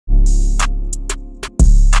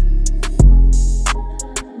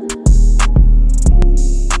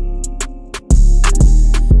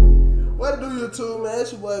YouTube, man.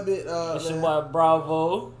 It's your boy BigDawg. It's your boy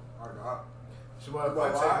Bravo. It's your boy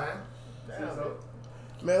Vonte, man.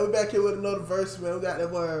 Man, we back here with another verse, man. We got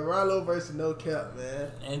that boy Rylo versus No Cap,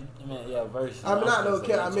 man. And man, yeah, verse. I mean, not No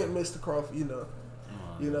Cap. I meant Mr. Crawford. You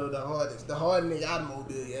know, the hardest nigga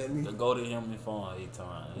automobile. Yeah, me. To go to him before he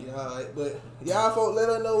time. Yeah, alright, but y'all folk, let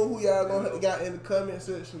us know who y'all gonna got in the comment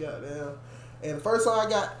section, goddamn. And the first song I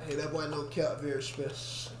got, hey, that boy No Cap, very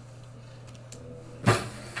special.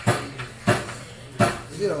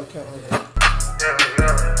 You don't count on that.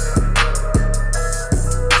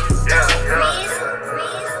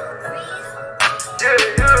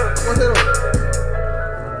 What's that on?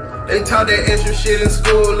 They taught that extra shit in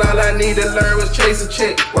school, all I need to learn was chase a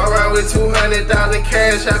chick. Walk around with 200,000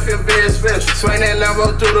 cash, I feel very special. Swing that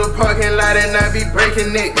Lambo through the parking lot and I be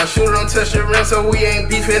breaking it. My shooter don't touch the rim, so we ain't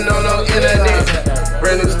beefing on no internet.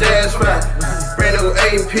 Brand new stash spot, brand new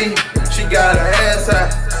AP, she got her ass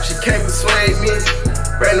out, she can't persuade me.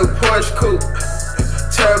 Brand new Porsche coupe,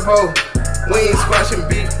 turbo, we ain't squashing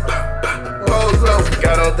beef. Polo,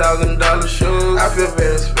 got on $1,000 shoes, I feel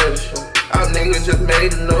very special. Our niggas just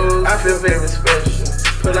made the news, I feel very special.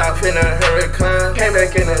 Pull off in a Hurricane, came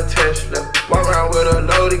back in a Tesla. Walk around with a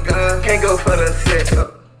loaded gun, can't go for the sex.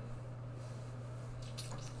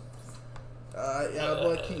 Alright, y'all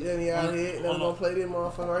boy keep that in y'all head. Then we gonna play this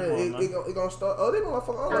motherfucker right here. It gonna start. Oh, this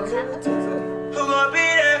motherfucker. Hold on, Who gon' be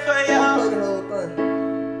there for y'all? Play the whole thing.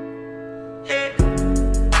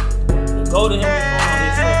 Go to him before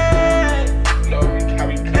this. You know, how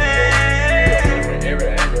we from every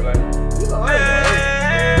angle, like.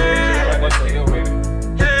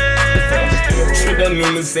 Trip that new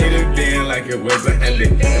Mercedes Benz like it was a Hyundai.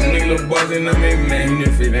 Them niggas boys and I'm a man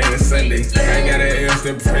if it ain't a Sunday. I got an else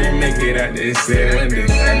to pray, make it out there, say one day.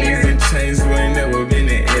 I need to change, so I ain't never been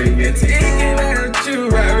in elegant. Taking out you,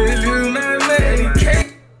 I really lose my money.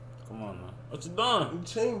 Come on, man. What you doing? You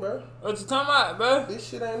ching, bro. What you talking about, bro? This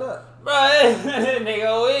shit ain't up. Bro, hey, nigga,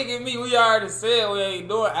 we get me. We already said we ain't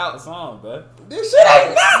doing out song, bro. This shit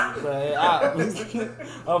ain't up. Bro,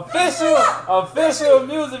 official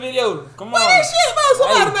music video. Come on. Man, shit, bro.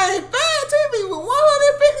 Somebody made Fan TV with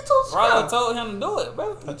 152 Rylo subscribers. told him to do it, bro.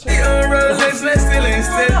 We on road, let's still ain't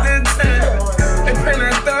set the time. They pray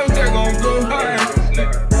not stop, just gon' go hard.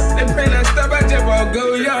 They pray not stop, I just won't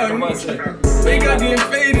go yard. We gon' get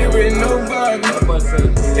faded with no bottom.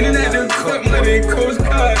 And then at the cup, money, coast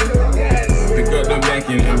card. Pick up the back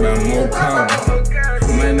and about more cars.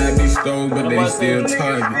 Might not be stole, but they still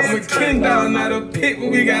target. I'm a king down, not a pit, but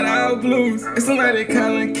we got our blues. And somebody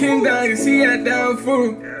calling king down, you see I down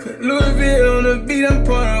food. Put Louisville on the beat, I'm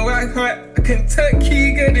pouring white heart. I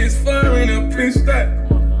Kentucky, got this fun in a push start.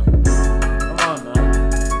 Come on, man.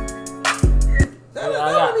 That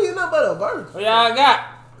don't need nothing but a verse. What y'all got?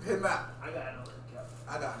 Hit him out.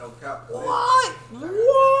 I got no cap. What?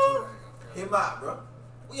 Hit him out, bro.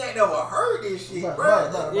 We ain't never heard this shit,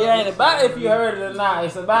 bro. It ain't about if you heard it or not.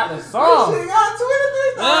 It's about the song. This shit got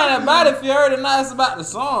 23,000. It ain't about if you heard it or not. It's about the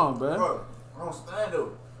song, bro. Bro, I don't stand up.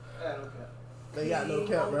 They got No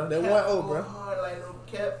Cap, bro. They 1-0, bro. Hard like No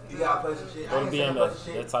Cap. You gotta play some shit. I Go to ain't be saying in play there.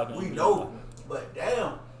 some They're shit. typing We in know, there. but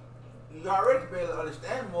damn, you already barely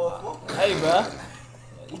understand, motherfucker. Hey, bro.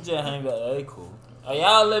 You just hang back. Hey, cool. Hey,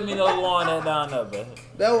 y'all let me know who on that down there, bro.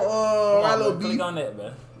 That was Rylo B. Click on that,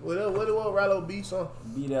 bro. What it was Rylo B song?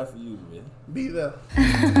 Be there for you, man. Be there.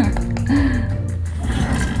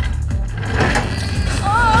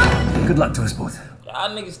 Good luck to us both. Y'all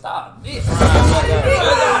niggas stop. This. Hey,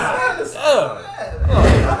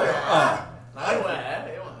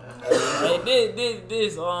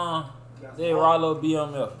 this Rylo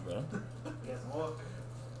BMF, bro.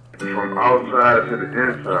 From outside to the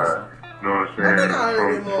inside, you know what I'm saying?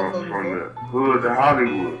 From the hood to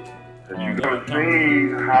Hollywood. That you gotta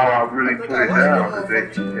see how I really put it down.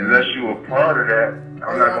 Cause unless you a part of that,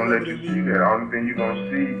 I'm not gonna let you see that. The only thing you're gonna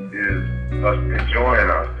see is us enjoying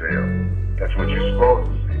ourselves. That's what you're supposed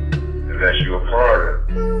to see. Unless you're a part of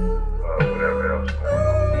whatever else going on.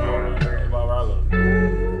 You know what I'm saying? About Rylo.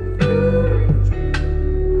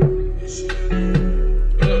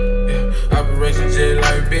 Operation J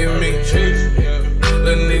like big meat.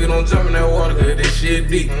 Little nigga don't jump in that water, cause this shit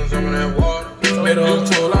deep. Jump in that water. Made a whole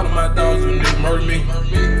toll out of my dogs when niggas murder me.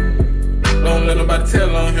 Don't let nobody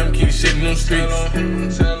tell on him, keep shit in them streets.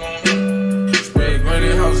 Spray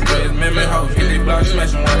granny house, spray his memory house. Get they block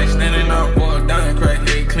smashing while they standing out. Boy, down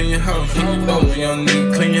crackhead, clean your house. Keep your doors, young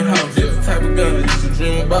nigga, clean your house. This the type of gun that you should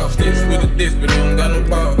dream about. Sticks with a disc, but they don't got no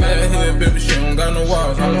ball. Bad head, baby, she don't got no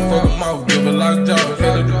walls. I'ma fuck them off, give her lockjaw.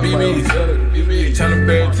 Hell of the BBs. Tryna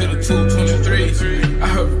bury to the 223s. I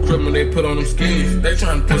heard from criminal, they they put on them skis. They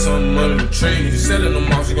tryna put something under the trees. Selling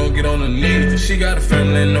them off, she gon' get on her knees. She got a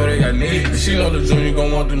family that know they got needs. She know the junior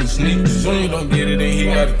gon' want them to sneak. Junior don't get it, then he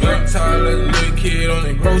got a gun. Tired like a little kid on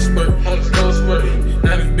that growth spurt.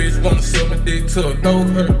 Now this bitch wanna sell my dick to a throat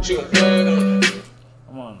hurt. She gon' plug on.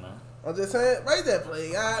 Come on, man. I'm just saying, right there,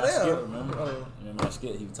 play. Goddamn. Remember I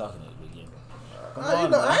skipped, he was talking at the beginning. Come You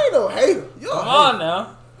on, know, I ain't no hater. You Come on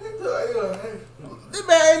now. This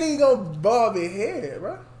man ain't even gonna bob his head,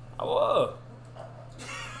 bro. I was.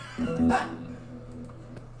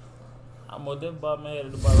 I'm more than Bob man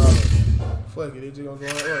at the bottom. Fuck it, they just gonna go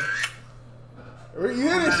on up. You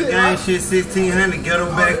hear this shit? Gang shit 1600, ghetto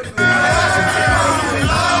back.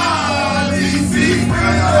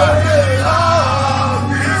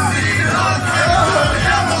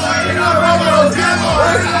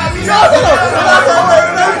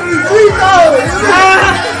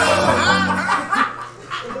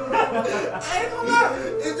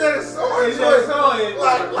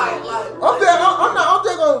 I'm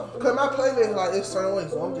just gonna, cause my playlist like it's certain way,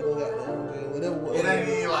 so I'm just gonna get whatever. It ain't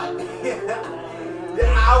even like,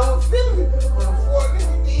 I was feeling it when the four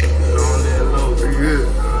niggas did. On that low, pretty good.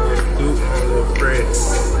 Duke, on little Fred.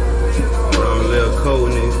 On little cold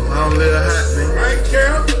nigga. On little hot nigga. Right,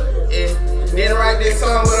 Carol? Yeah. Then write this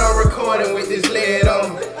song, but I'm recording with this lead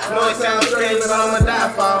on me. Know it sounds strange, but I'ma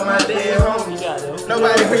die for all my dead homies.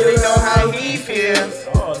 Nobody really know how he feels.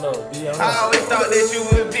 Oh no, I always thought that you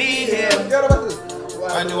would be here.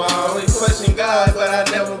 Why do I always question God, but I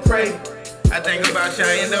never pray? I think about you,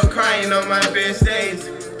 I end up crying on my best days.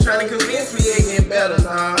 Trying to convince me it get better. No.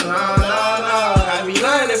 I'd be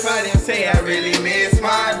lying if I didn't say I really miss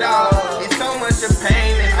my dog. It's so much of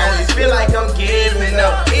pain and I always feel like I'm giving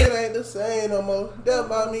up. It ain't the same no more. That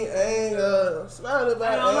brought me anger. Smiled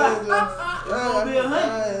about anger.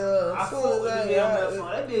 I fuck with the damn song.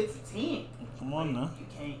 That bitch 10. Come on now. You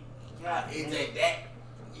can't. God, it's like that.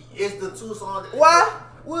 It's the two songs. Why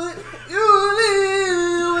would you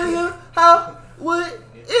leave? How would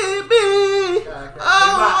it be?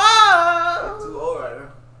 Too old right now.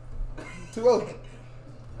 Too old.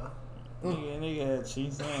 Nigga had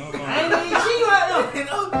cheese on. I ain't even cheating right now.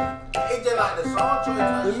 It's just like the song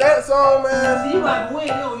choice. The next song, man. See, you might win.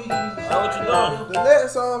 You know, you can What you doing? The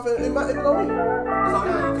next song, it might be on me.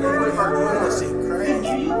 That shit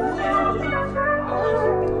crazy.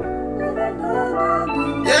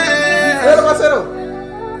 Yeah. What am I saying?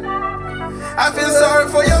 I feel sorry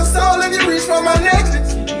for your soul if you reach for my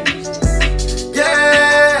necklace.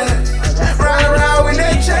 Yeah. Ride around with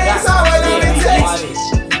that chainsaw right on the text.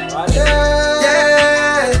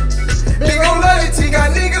 Yeah. Big ol' loyalty,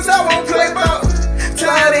 got niggas I won't play ball.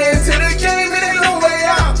 Tied into the game, it ain't no way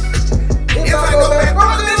out. If I go back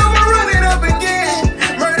wrong, then I'ma run it up again.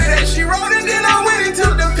 Murder that she wrote and then I went into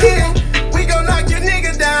the pen. We gon' knock your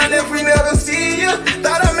nigga down if we never see ya.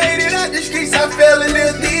 Thought I made it out the streets, I fell a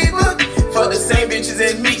little deeper. Fuck the same bitches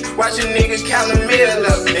as me, watch a nigga count a meal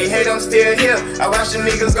up. They hate I'm still here, I watch the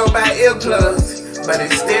niggas go buy earplugs, but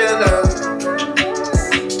it's still up.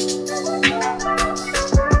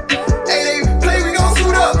 Hey, they play, we gon'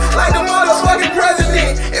 suit up like the motherfucking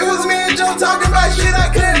president. It was me and Joe talking about shit I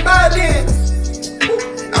couldn't buy then.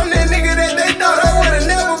 I'm that nigga that they thought I would've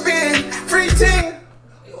never been. Free team.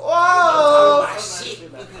 Whoa. Shit,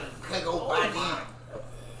 can't go buy them.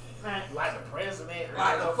 Like the president,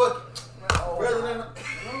 Like the fucking president.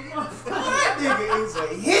 That nigga is a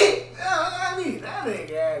hit. I mean, that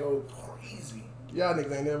nigga go crazy. Y'all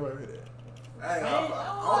niggas ain't never heard that. I don't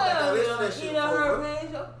think I listened to that shit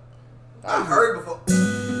before. I heard before.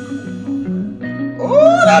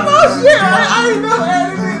 Oh, that my shit. I ain't never had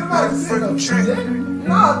anything about this shit.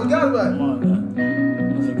 Nah, I forgot about it. Come on now.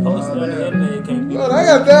 If you post it on the internet, it can't be. Oh, I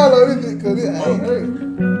gotta download this because I ain't heard it.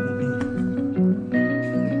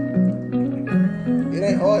 It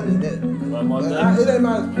ain't hard as that. Right, more than It ain't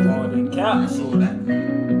my. more than couch.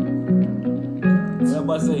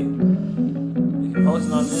 Everybody say, if you post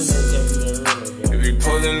it on the internet, it can't be that real. If you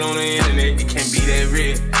posting on the internet, it can't be that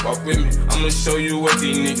real. Walk with me, I'ma show you what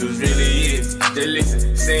these niggas really is. Just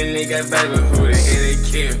listen, saying they got back with who the hell they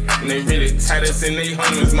kill. And they really tight us in they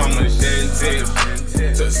homies, mama shedding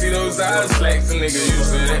tears. So see those eyes slacks, them niggas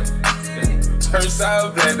used to that. Her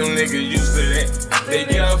side black, them niggas used to that. They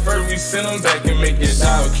get out first, we send them back and make your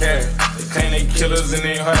dog care. They claim they killers in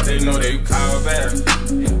their heart, they know they power bad.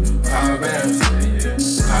 Power bad.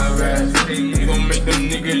 Power bad. You gon' make them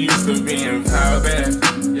niggas used to being power bad.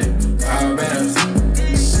 Power bad.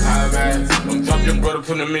 Power bad. Don't drop your brother,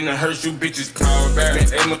 put him in the hearse, you bitches power bad.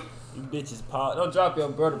 You bitches paw. Don't drop your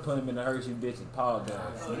brother, put him in the hearse, you bitches paw down.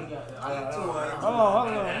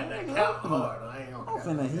 Hold on.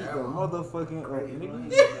 finna heat the motherfucking up, nigga.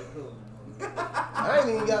 I ain't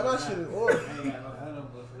even got my shit in order. I ain't got no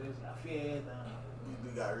but for this. I feel everything. You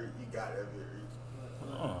got Reek. You got that bit Reek.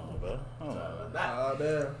 Oh damn.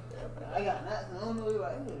 I got that. I don't know if I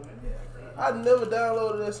did, man. I never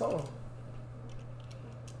downloaded that song.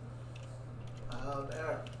 Oh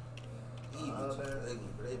damn. Even but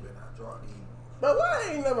they been out drop these. But why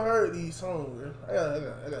I ain't never heard these songs, bro? I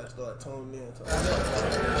gotta start tuning in.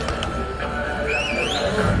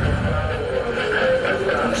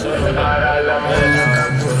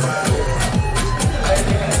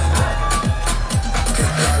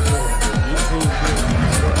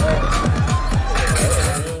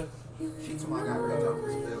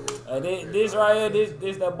 This right here,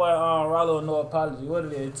 this that boy Rylo, no apology. What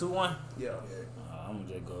it is, 2-1? Yeah. I'm gonna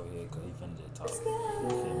just go ahead because he finna just talk.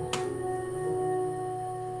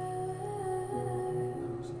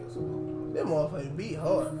 That motherfucking beat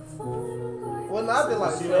hard. Well, no, I just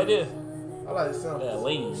like see what it is. I like the sound. That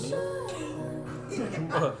lean, nigga.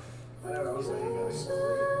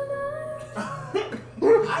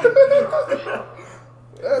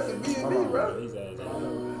 That's a B&B, bro.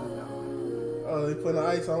 Oh, they putting the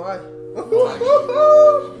ice on ice.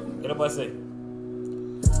 Get up, I say.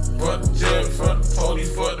 Fuck the judge, fuck the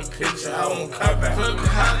police, fuck the picture, I won't come back. Fuck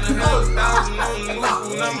behind the house, 1,000 on the new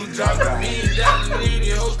school, I'ma drop it. Me and Daddy need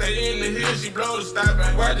the hoe, stay in the hill, she blow the stop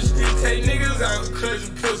it. Why the street take niggas out, clutch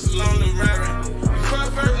and pistol on the rabbit. You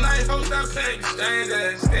fuck first night, hoe, stop playing, exchange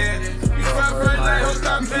that stand. You fuck first night, hoe,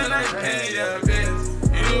 stop playing, I ain't paying your bills.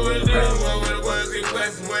 You know what it is, what it was, it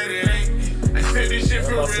wasn't what it ain't. I said this shit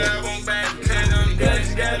for real, I won't back.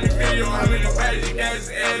 She got the video, how many bodies you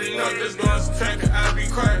guys adding up, just going to track it, I'll be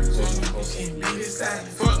quiet. She be decided.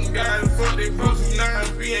 Fuck them guys, fuck they boots, now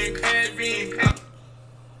we ain't pad, we ain't pad.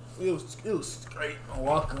 It was straight. I'm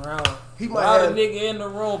walking around. He might have have a nigga in the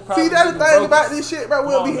room. Probably see, that's the thing broken. about this shit, bro.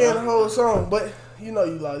 We'll be hearing the man. whole song, but you know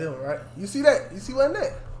you like them, right? You see that? You see what in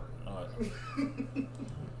that?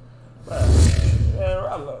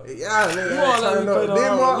 Rylo. Yeah, nigga. You wanna let me play no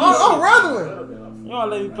Rylo. You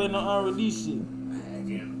wanna let me play no unreleased shit?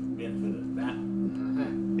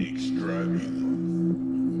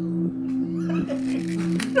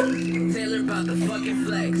 Taylor about the fucking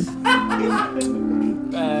flex.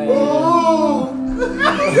 Ooh.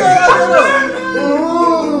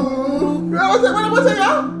 What's that,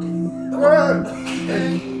 y'all?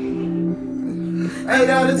 Ain't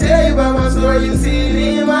gotta tell you about my story, you see it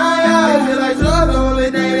in my eyes. Feel like you're the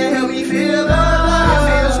only thing that help me feel alive.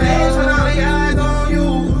 Feel strange when all the eyes on you.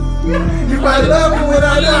 You probably love me when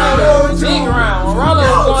I love you. Big round.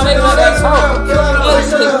 Rylo going in on that talk. This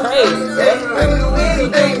shit crazy. I can do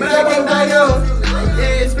anything, but I can't die young.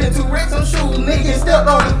 Yeah, it's been 2 wrecks on shooting, niggas stepped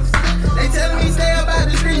on me. They telling me stay up out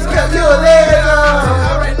the streets, kept your leg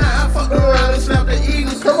on. Right now, I fucked around and slapped the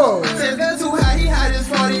Eagles. Come on. Said gun too high, he hide his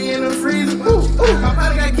 40 in the freezer. My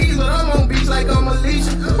body got keys, but I'm on beach like I'm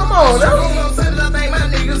Alicia. Come on, now. I think my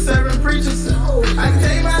niggas serving preachers. I can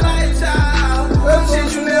tell you my life, child.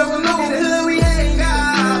 Shit you never knew. In the hood we hang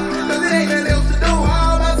out. Cause it ain't nothing else to do.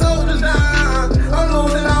 All my soldiers down. I'm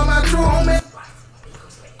losing all my true homies.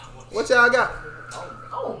 What y'all got?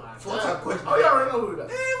 Oh, y'all already know who that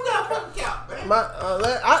is. Man, we got a fucking cap, man.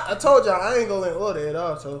 I told y'all I ain't gonna in order at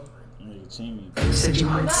all, so. Said you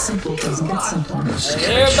want simple things, get simple.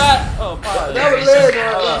 Everybody, That was leg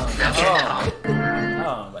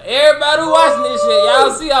but everybody who watching this shit,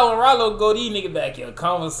 y'all see how when Rylo go, these niggas back here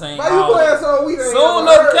conversating. Why you playing so we ain't Soon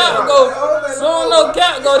no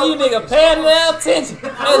cap go, these niggas paying their attention.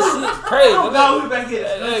 That shit crazy.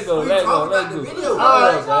 Let go.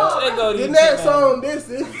 Alright, the next song, this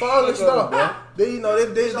Falling Star. Then you know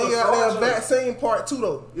this nigga out there vaccine part 2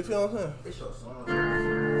 though. You feel what I'm saying? It's your song.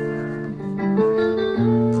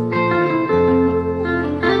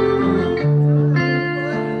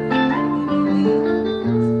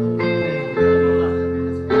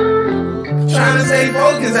 Trying to stay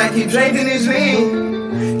focused, I keep drinking this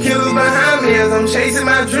lean. Killers behind me as I'm chasing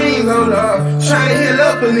my dreams, oh Lord. Trying to heal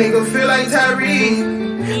up a nigga, feel like Tyree.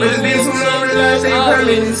 But it's been too long, realize they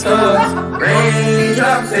permanent scars. Rain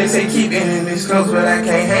drops, they say keep enemies close, but I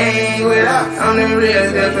can't hang without. I'm the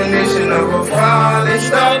real definition of a falling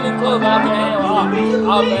star.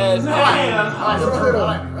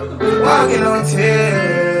 Walking on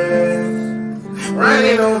tears,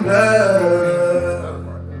 running on blood.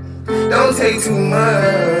 Don't take too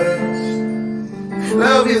much.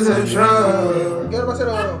 Love is a drug.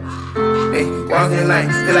 Hey, walking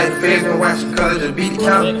lights, feel like the feds been watching. Colors just beat the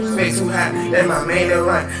counter. Stay too hot, that's my main that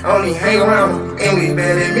right. Only hang around, and we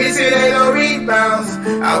barely miss it, ain't no rebounds.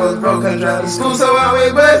 I was broke, couldn't drive to school, so I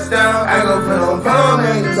always bust down. I go put on phone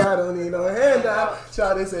hangers, I don't need no handout.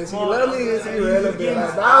 Shawty said she love me and she really been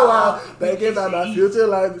like Bow Wow. Thinking about my future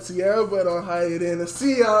life with Sierra, but I'm higher than the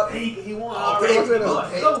sea. He won already. I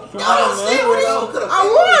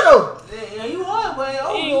won though. Yeah, you won,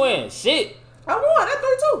 man. He ain't win shit. I won. That's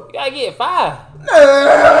 3-2. You gotta get 5. Nah.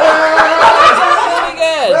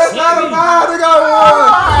 That's not a 5. They got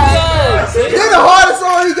 1. This the hardest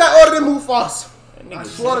song he got other than Mufasa. I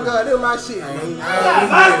swear to God, this is my shit. You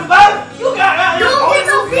got You don't get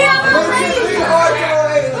no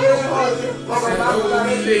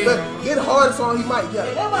Get the hardest song he might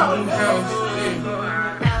get. Come on, man.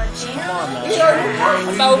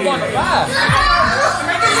 I thought we won the 5.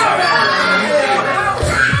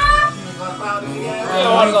 You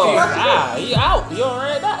don't want to go 5. You out. You don't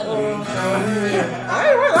run that. I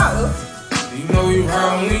ain't run out though. You know you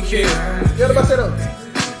wrong, we care. Get about that up.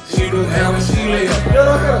 She do how she live.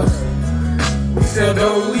 We sell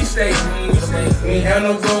dough, we stay. We ain't have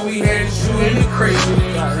no gold, we had to shoot in the crate.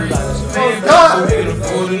 Man, God, we can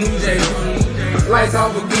afford a new J. Lights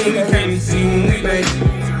off again, we can't even see when we make it.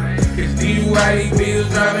 It's DUI bills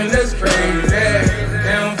driving us crazy.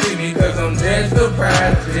 They don't fit me cause I'm just the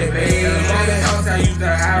prize. Just paying them on the house, I used to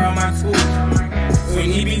hire all my tools.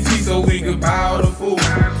 When EBT so we could buy all the food.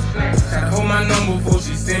 Tried to hold my number before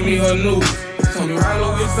she sent me her news. Told me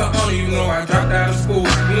Rylo get something on you, know I dropped out of school. We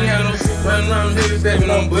ain't had no shit running around here stepping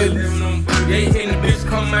on bullets. Yeah, you hitting the bitch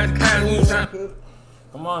coming out the kind who trying.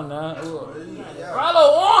 Come on now. Rylo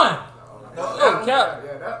won. Oh,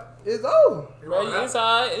 Cap. It's over. Bro, it's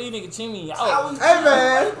alright. These niggas cheat me out. Hey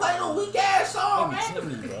man. You play no weak ass song, man. Cheat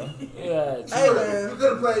me, bro. Yeah. Hey man. You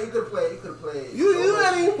could have played. You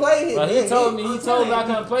didn't even play him. But he told me I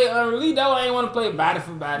couldn't play unreleased. That why I ain't want to play body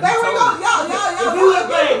for body. There we go. Y'all. You would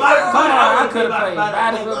play body for body. I could have played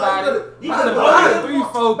body for body. You could have played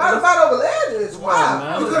 3 focus. Battle fight over legends.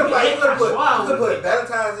 Wow. You could have put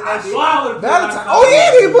Valentine's in that bitch. Valentine. Oh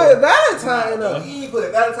yeah, he put Valentine up. You ain't put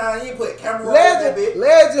Valentine. You ain't put camera on that bitch.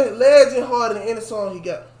 Legend harder than any song he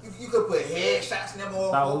got. You could put headshots in them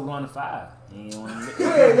all. Thought we were going to 5. You ain't want to. He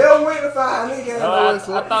ain't never went to 5. Nigga.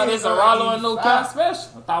 I thought this a Rylo and no count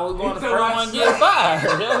special. I thought we were going to first one get 5.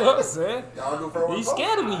 That's what I'm saying. Y'all do first one. He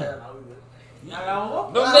scared of me.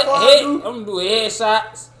 I'm gonna do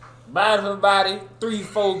headshots, body for body, 3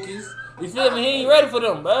 focus. You feel me? He ain't ready for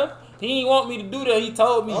them, bro. He ain't want me to do that. He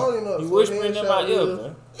told me. He whispering in my ear,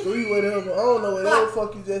 bro. 3 whatever. I don't know whatever the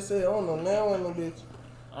fuck you just said. I don't know. Now I ain't no bitch.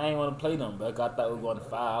 I ain't want to play them, bro. I thought we were going to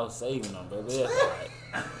 5. I was saving them, bro. But that's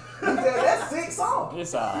alright. That's 6 songs.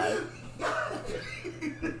 It's alright.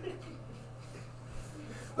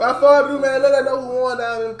 By far, dude, man, let us know who won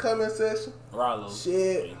down in the comment section. Rylo.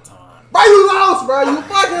 Shit. Bro, you lost, bro. You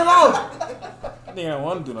fucking lost. I think I don't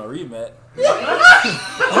want to do no rematch.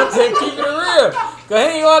 I'm just keeping it real. Cause he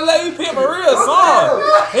ain't gonna let me pick my real song.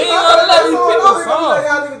 He ain't gonna let me pick my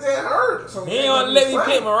song. He ain't gonna let me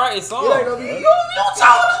pick my right song. You told him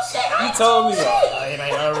shit. You told me that. It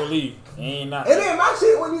ain't unreleased. He ain't not. And then my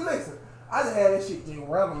shit, when you listen, I just had that shit just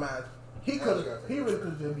randomized. He really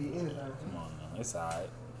could just be anything. Come on, man. It's alright.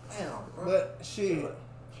 Damn, but shit.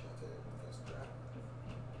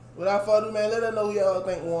 Without further ado, man, let us know who y'all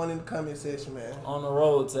think won in the comment section, man. On the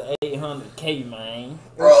road to 800K, man.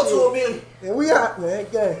 Road to 1 million. And we out, man.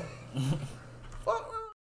 Gang.